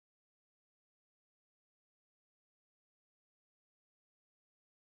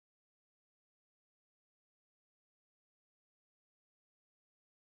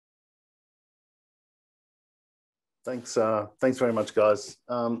Thanks very much, guys.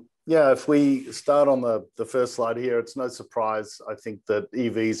 Yeah, if we start on the first slide here, it's no surprise, I think, that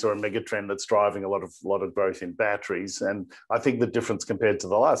EVs are a megatrend that's driving a lot of growth in batteries. And I think the difference compared to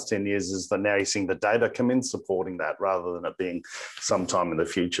the last 10 years is that now you're seeing the data come in supporting that rather than it being sometime in the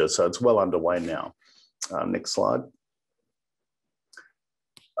future. So it's well underway now. Next slide.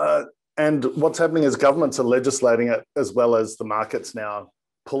 And what's happening is governments are legislating it as well as the markets now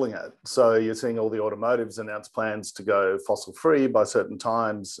pulling it. So you're seeing all the automotives announce plans to go fossil free by certain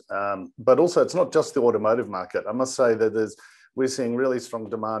times. But also it's not just the automotive market. I must say that we're seeing really strong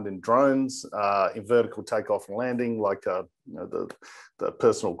demand in drones, in vertical takeoff and landing, like the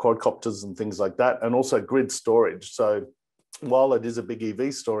personal quadcopters and things like that, and also grid storage. So while it is a big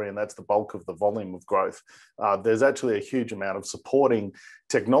EV story and that's the bulk of the volume of growth, there's actually a huge amount of supporting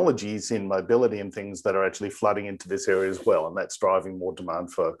technologies in mobility and things that are actually flooding into this area as well. And that's driving more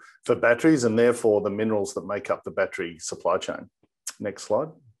demand for batteries and therefore the minerals that make up the battery supply chain. Next slide.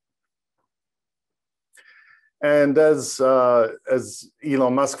 And as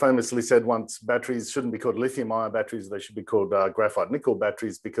Elon Musk famously said once, batteries shouldn't be called lithium-ion batteries, they should be called graphite nickel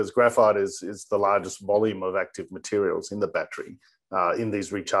batteries, because graphite is the largest volume of active materials in the battery, in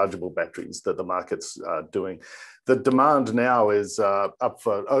these rechargeable batteries that the market's doing. The demand now is up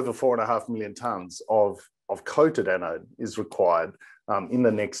for over 4.5 million tonnes of coated anode is required in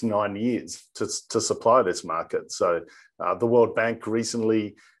the next 9 years to supply this market. So the World Bank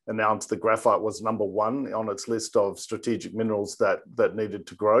recently announced that graphite was #1 on its list of strategic minerals that needed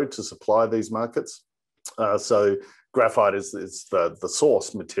to grow to supply these markets. So graphite is the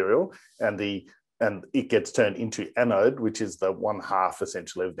source material, and it gets turned into anode, which is the 1/2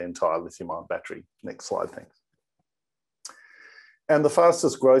 essentially of the entire lithium-ion battery. Next slide, thanks. And the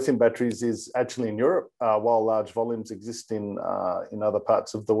fastest growth in batteries is actually in Europe. While large volumes exist in other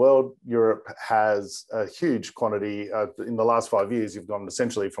parts of the world, Europe has a huge quantity. In the last 5 years, you've gone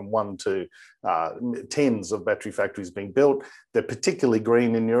essentially from 1 to tens of battery factories being built. They're particularly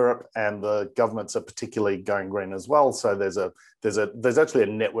green in Europe, and the governments are particularly going green as well. So there's actually a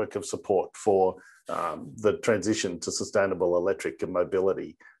network of support for the transition to sustainable electric and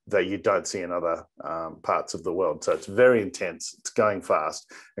mobility that you don't see in other parts of the world. So it's very intense, it's going fast.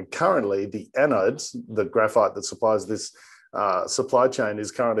 And currently the anodes, the graphite that supplies this supply chain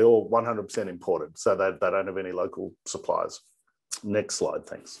is currently all 100% imported. So they don't have any local suppliers. Next slide,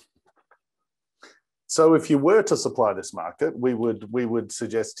 thanks. So if you were to supply this market, we would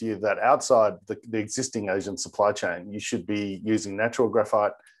suggest to you that outside the existing Asian supply chain, you should be using natural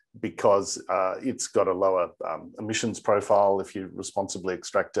graphite, because it's got a lower emissions profile if you responsibly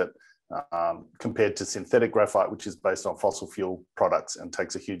extract it, compared to synthetic graphite, which is based on fossil fuel products and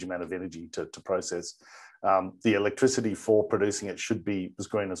takes a huge amount of energy to process. The electricity for producing it should be as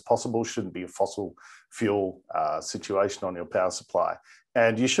green as possible, shouldn't be a fossil fuel situation on your power supply.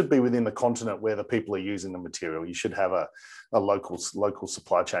 And you should be within the continent where the people are using the material. You should have a local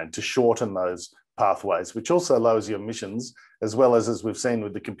supply chain to shorten those pathways, which also lowers your emissions, as well as we've seen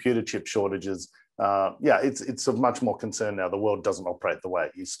with the computer chip shortages. Yeah, it's of much more concern now. The world doesn't operate the way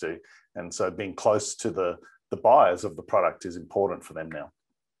it used to. And so being close to the buyers of the product is important for them now.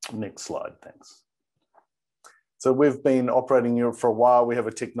 Next slide, thanks. So we've been operating in Europe for a while. We have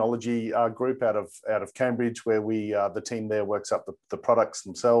a technology group out of Cambridge where the team there works up the products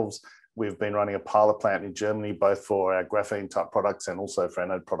themselves. We've been running a pilot plant in Germany, both for our graphene type products and also for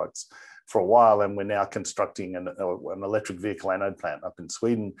anode products for a while. And we're now constructing an electric vehicle anode plant up in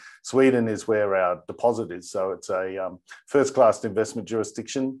Sweden. Sweden is where our deposit is. So it's a first-class investment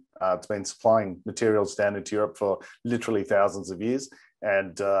jurisdiction. It's been supplying materials down into Europe for literally thousands of years.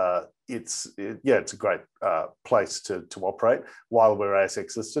 And it's a great place to operate. While we're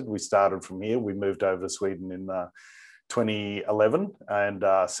ASX listed, we started from here. We moved over to Sweden in 2011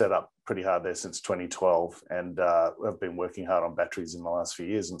 and set up pretty hard there since 2012. And I've been working hard on batteries in the last few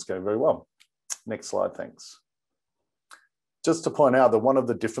years, and it's going very well. Next slide, thanks. Just to point out that one of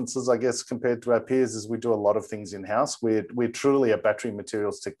the differences, I guess, compared to our peers is we do a lot of things in-house. We're truly a battery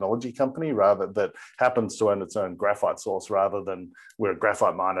materials technology company that happens to own its own graphite source, rather than we're a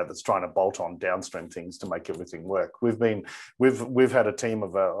graphite miner that's trying to bolt on downstream things to make everything work. We've had a team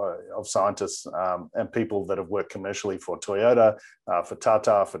of scientists and people that have worked commercially for Toyota, for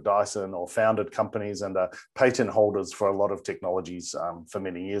Tata, for Dyson, or founded companies, and patent holders for a lot of technologies for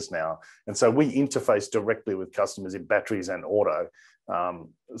many years now. And so we interface directly with customers in batteries and auto.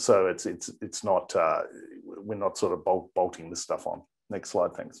 So it's not, we're not sort of bolting this stuff on. Next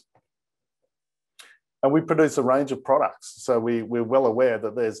slide, thanks. And we produce a range of products. So we're well aware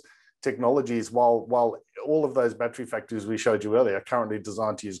that technologies, while all of those battery factories we showed you earlier are currently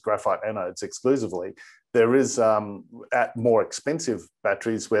designed to use graphite anodes exclusively, there is at more expensive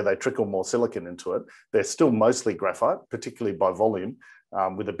batteries where they trickle more silicon into it. They're still mostly graphite, particularly by volume,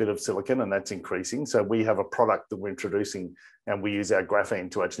 with a bit of silicon, and that's increasing. So we have a product that we're introducing, and we use our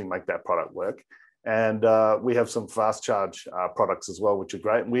graphene to actually make that product work. And we have some fast charge products as well, which are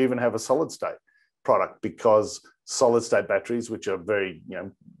great. And we even have a solid state product, because solid state batteries, which are very,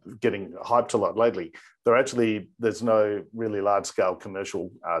 getting hyped a lot lately, there's no really large scale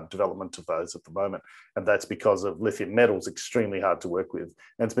commercial development of those at the moment. And that's because of lithium metals, extremely hard to work with.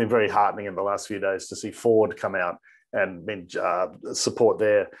 And it's been very heartening in the last few days to see Ford come out and support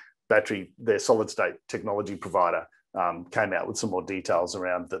their solid state technology provider. Came out with some more details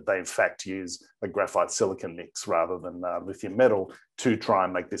around that they in fact use a graphite silicon mix rather than lithium metal to try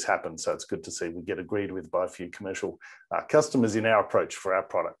and make this happen. So it's good to see we get agreed with by a few commercial customers in our approach for our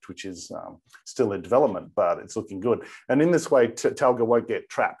product, which is still in development, but it's looking good. And in this way, Talga won't get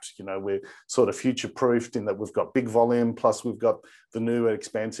trapped. We're sort of future-proofed in that we've got big volume, plus we've got the new and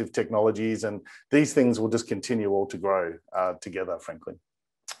expansive technologies, and these things will just continue all to grow together, frankly.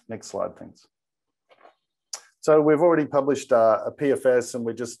 Next slide, thanks. So we've already published a PFS, and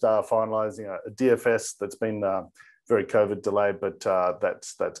we're just finalising a DFS that's been very COVID delayed, but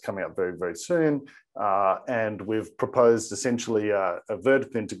that's coming up very, very soon. And we've proposed essentially a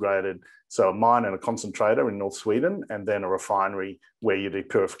vertically integrated, so a mine and a concentrator in North Sweden, and then a refinery where you do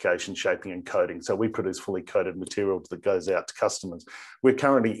purification, shaping and coating. So we produce fully coated material that goes out to customers. We're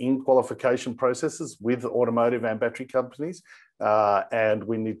currently in qualification processes with automotive and battery companies, and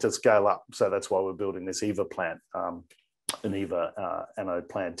we need to scale up. So that's why we're building this EVA plant, an EVA anode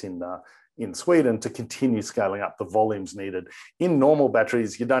plant in Sweden, to continue scaling up the volumes needed. In normal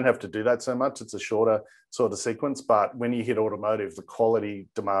batteries, you don't have to do that so much. It's a shorter sort of sequence, but when you hit automotive, the quality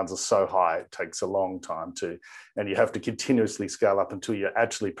demands are so high, it takes a long time and you have to continuously scale up until you're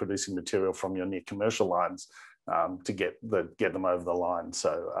actually producing material from your near commercial lines to get them over the line.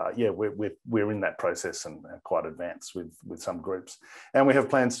 So yeah, we're in that process and quite advanced with some groups. And we have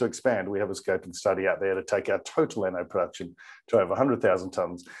plans to expand. We have a scoping study out there to take our total anode production to over 100,000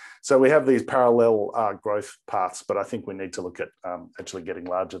 tonnes. So we have these parallel growth paths, but I think we need to look at actually getting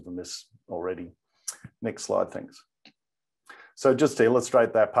larger than this already. Next slide, thanks. So just to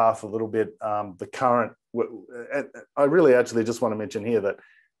illustrate that path a little bit, I really actually just want to mention here that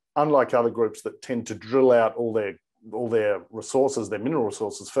unlike other groups that tend to drill out all their resources, their mineral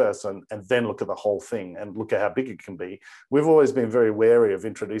resources first, and then look at the whole thing and look at how big it can be, we've always been very wary of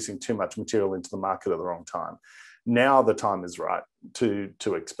introducing too much material into the market at the wrong time. Now the time is right to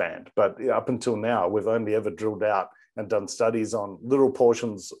expand. But up until now, we've only ever drilled out and done studies on little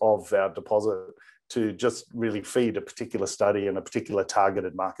portions of our deposit to just really feed a particular study and a particular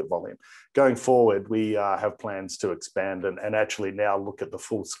targeted market volume. Going forward, we have plans to expand and actually now look at the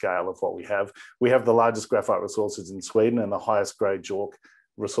full scale of what we have. We have the largest graphite resources in Sweden and the highest grade JORC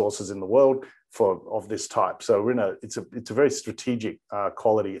resources in the world of this type. So it's a very strategic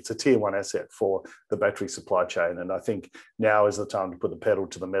quality. It's a tier one asset for the battery supply chain. And I think now is the time to put the pedal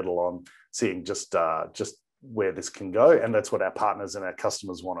to the metal on seeing just where this can go. And that's what our partners and our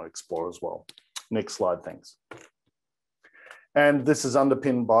customers want to explore as well. Next slide, thanks. And this is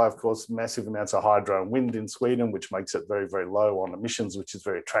underpinned by, of course, massive amounts of hydro and wind in Sweden, which makes it very, very low on emissions, which is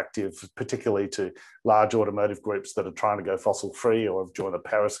very attractive, particularly to large automotive groups that are trying to go fossil free or have joined the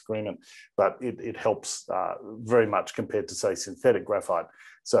Paris Agreement. But it helps very much compared to, say, synthetic graphite.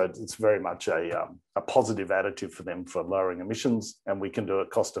 So it's very much a positive additive for them for lowering emissions, and we can do it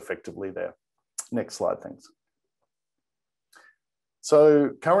cost effectively there. Next slide, thanks. So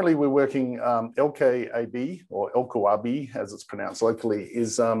currently we're working LKAB, or LKAB as it's pronounced locally,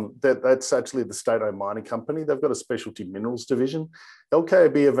 is that's actually the state-owned mining company. They've got a specialty minerals division.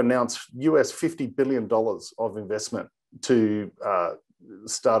 LKAB have announced US $50 billion of investment to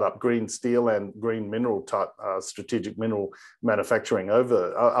start up green steel and green mineral type strategic mineral manufacturing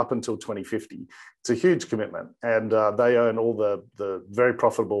up until 2050. It's a huge commitment, and they own all the very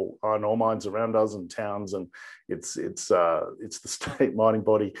profitable iron ore mines around us and towns, and it's the state mining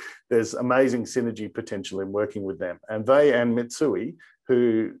body. There's amazing synergy potential in working with them, and they and Mitsui,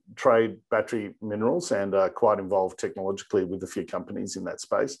 who trade battery minerals and are quite involved technologically with a few companies in that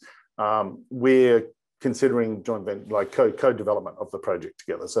space. We're considering joint venture, like co-development of the project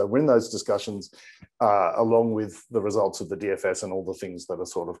together. So we're in those discussions along with the results of the DFS and all the things that are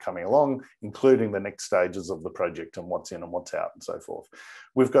sort of coming along, including the next stages of the project and what's in and what's out and so forth.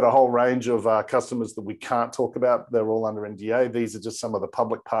 We've got a whole range of customers that we can't talk about. They're all under NDA. These are just some of the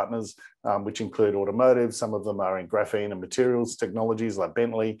public partners, which include automotive. Some of them are in graphene and materials technologies like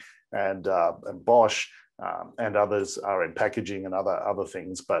Bentley and Bosch. And others are in packaging and other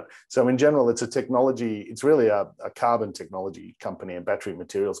things. But so in general, it's a technology, it's really a carbon technology company and battery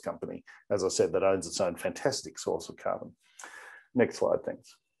materials company, as I said, that owns its own fantastic source of carbon. Next slide,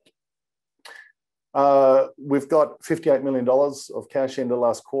 thanks. We've got $58 million of cash into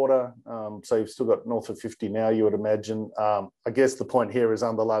last quarter. So you've still got north of 50 now, you would imagine. I guess the point here is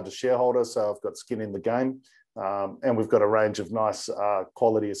I'm the largest shareholder, so I've got skin in the game. And we've got a range of nice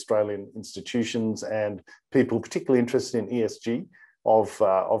quality Australian institutions and people particularly interested in ESG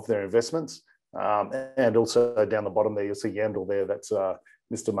of their investments. And also down the bottom there, you'll see Yandel there. That's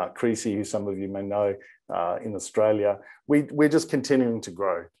Mr. Mark Creasy, who some of you may know in Australia. We're just continuing to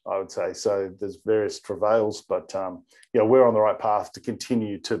grow, I would say. So there's various travails, but yeah, we're on the right path to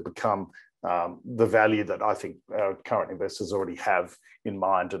continue to become the value that I think our current investors already have in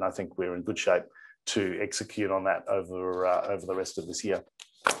mind. And I think we're in good shape to execute on that over the rest of this year.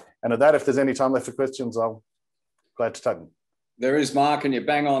 And at that, if there's any time left for questions, I'll glad to take them. There is, Mark, and you're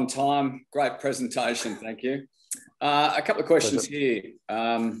bang on time. Great presentation, thank you. A couple of questions here.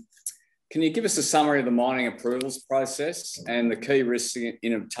 Can you give us a summary of the mining approvals process and the key risks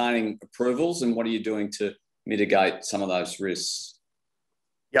in obtaining approvals, and what are you doing to mitigate some of those risks?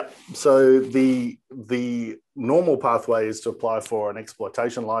 Yep. So the normal pathway is to apply for an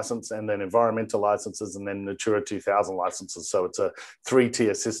exploitation license and then environmental licenses and then Natura 2000 licenses. So it's a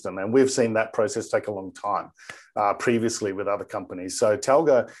 3-tier system. And we've seen that process take a long time previously with other companies. So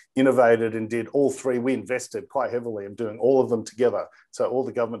Talga innovated and did all three. We invested quite heavily in doing all of them together. So all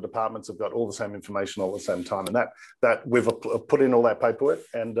the government departments have got all the same information all at the same time. And that we've put in all that paperwork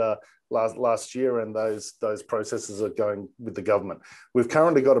and last year, and those processes are going with the government. We've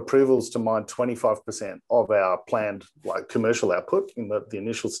currently got approvals to mine 25% of our planned commercial output in the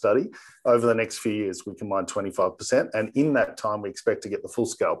initial study. Over the next few years, we can mine 25%, and in that time, we expect to get the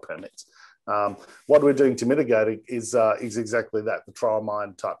full-scale permits. What we're doing to mitigate it is exactly that. The trial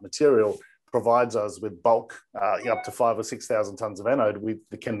mine type material provides us with bulk up to 5,000 or 6,000 tonnes of anode. We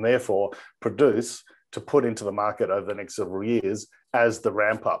can therefore produce to put into the market over the next several years as the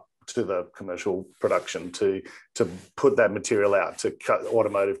ramp up to the commercial production to put that material out to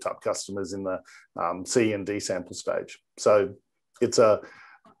automotive type customers in the C and D sample stage. So it's I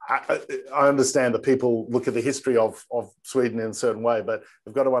understand that people look at the history of Sweden in a certain way, but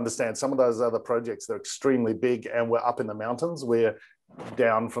we've got to understand some of those other projects, they're extremely big and we're up in the mountains. We're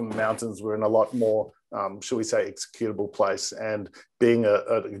down from the mountains. We're in a lot more, shall we say, executable place. And being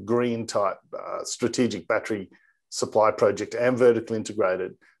a green type strategic battery supply project and vertically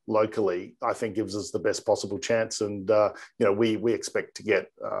integrated locally, I think gives us the best possible chance. And, we expect to get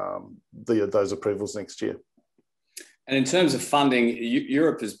those approvals next year. And in terms of funding,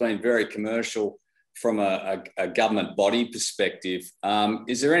 Europe has been very commercial from a government body perspective.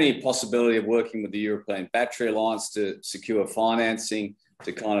 Is there any possibility of working with the European Battery Alliance to secure financing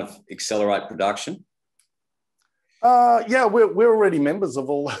to kind of accelerate production? Yeah, we're already members of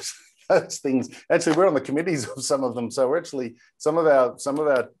all those things. Actually, we're on the committees of some of them. So we're actually some of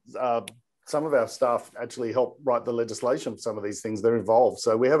our staff actually help write the legislation for some of these things. They're involved.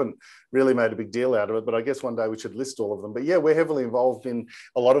 So we haven't really made a big deal out of it, but I guess one day we should list all of them. But yeah, we're heavily involved in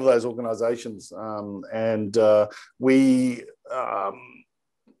a lot of those organizations.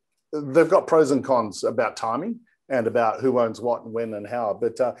 They've got pros and cons about timing and about who owns what and when and how.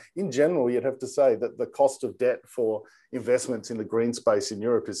 But in general, you'd have to say that the cost of debt for investments in the green space in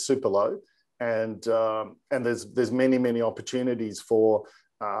Europe is super low. And there's many opportunities for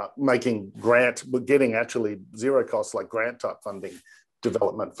getting actually zero cost, like grant type funding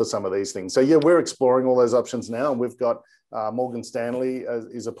development for some of these things. So yeah, we're exploring all those options now, and we've got Morgan Stanley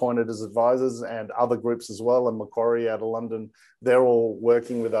is appointed as advisors and other groups as well, and Macquarie out of London. They're all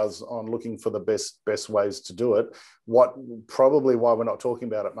working with us on looking for the best ways to do it. Probably why we're not talking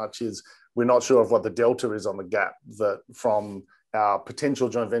about it much is we're not sure of what the delta is on the gap that from our potential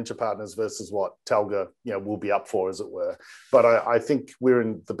joint venture partners versus what Talga will be up for, as it were. But I think we're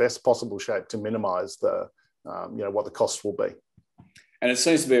in the best possible shape to minimise the what the costs will be. And it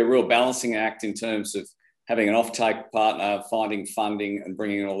seems to be a real balancing act in terms of having an offtake partner, finding funding and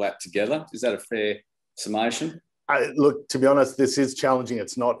bringing all that together. Is that a fair summation? Look, to be honest, this is challenging.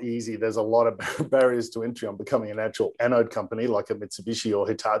 It's not easy. There's a lot of barriers to entry on becoming an actual anode company like a Mitsubishi or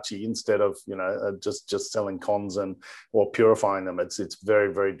Hitachi instead of, just selling cons or purifying them. It's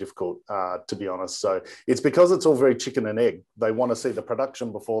very, very difficult, to be honest. So it's because it's all very chicken and egg. They want to see the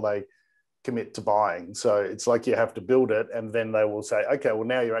production before they commit to buying. So it's like you have to build it, and then they will say, okay, well,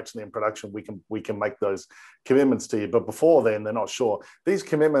 now you're actually in production, we can make those commitments to you. But before then, they're not sure. These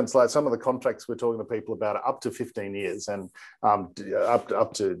commitments, like some of the contracts we're talking to people about, are up to 15 years, and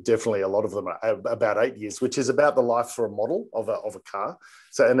up to definitely a lot of them are about 8 years, which is about the life for a model of a car.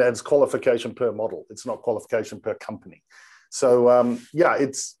 So, and it's qualification per model. It's not qualification per company. So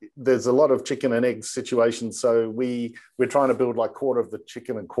there's a lot of chicken and egg situations. So we're trying to build like quarter of the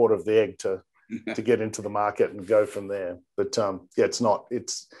chicken and quarter of the egg to get into the market and go from there. But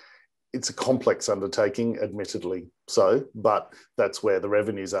it's a complex undertaking, admittedly. So, but that's where the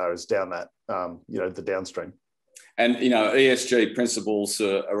revenues are, is down that the downstream. And ESG principles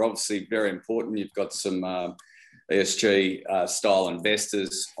are obviously very important. You've got some ESG style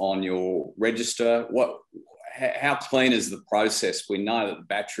investors on your register. How clean is the process? We know that the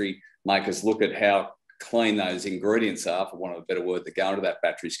battery makers look at how clean those ingredients are, for want of a better word, that go into that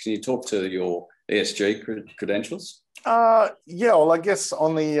batteries. Can you talk to your ESG credentials? Well, I guess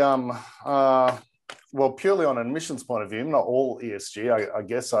on the purely on an emissions point of view, not all ESG. I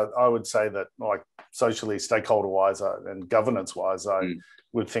guess I would say that, like, socially, stakeholder-wise and governance-wise, I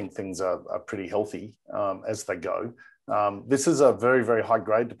would think things are pretty healthy as they go. This is a very, very high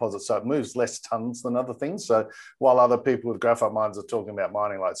grade deposit, so it moves less tons than other things. So while other people with graphite mines are talking about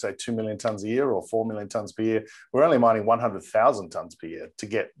mining, like, say, 2 million tons a year or 4 million tons per year, we're only mining 100,000 tons per year to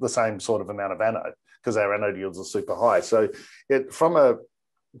get the same sort of amount of anode, because our anode yields are super high. So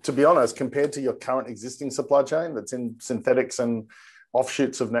to be honest, compared to your current existing supply chain that's in synthetics and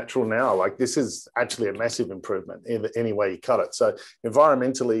offshoots of natural now, like, this is actually a massive improvement in any way you cut it. So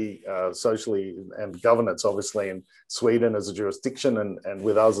environmentally, socially, and governance, obviously, in Sweden as a jurisdiction and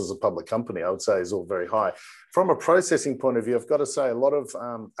with us as a public company, I would say is all very high. From a processing point of view, I've got to say a lot of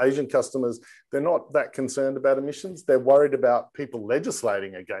Asian customers, they're not that concerned about emissions. They're worried about people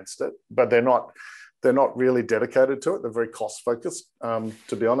legislating against it, but they're not really dedicated to it. They're very cost focused,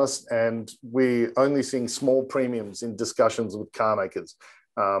 to be honest. And we're only seeing small premiums in discussions with car makers.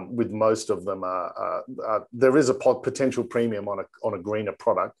 With most of them, there is a potential premium on a greener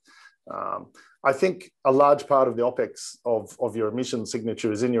product. I think a large part of the OPEX of your emission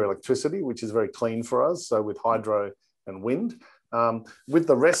signature is in your electricity, which is very clean for us. So with hydro and wind. With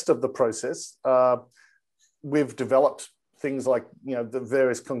the rest of the process, we've developed things like, the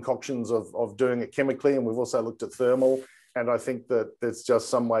various concoctions of doing it chemically. And we've also looked at thermal. And I think that there's just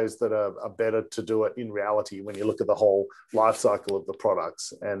some ways that are better to do it in reality when you look at the whole life cycle of the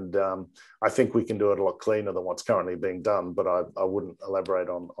products. And I think we can do it a lot cleaner than what's currently being done, but I wouldn't elaborate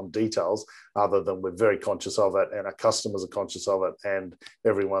on details, other than we're very conscious of it and our customers are conscious of it, and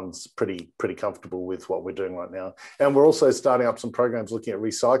everyone's pretty comfortable with what we're doing right now. And we're also starting up some programs looking at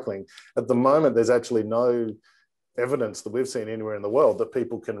recycling. At the moment, there's actually no evidence that we've seen anywhere in the world that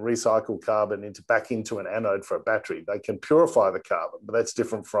people can recycle carbon back into an anode for a battery. They can purify the carbon, but that's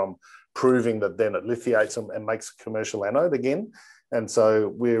different from proving that then it lithiates and makes a commercial anode again. And so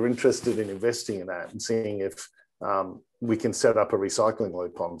we're interested in investing in that and seeing if we can set up a recycling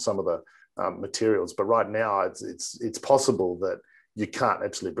loop on some of the materials. But right now, it's possible that you can't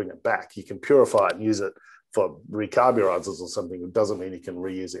actually bring it back. You can purify it and use it for recarburizers or something. It doesn't mean you can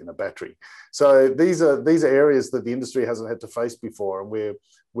reuse it in a battery. So these are areas that the industry hasn't had to face before, and we're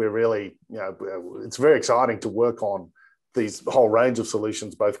really, it's very exciting to work on these whole range of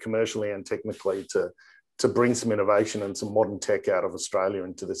solutions, both commercially and technically, to bring some innovation and some modern tech out of Australia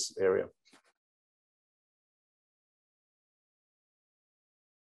into this area.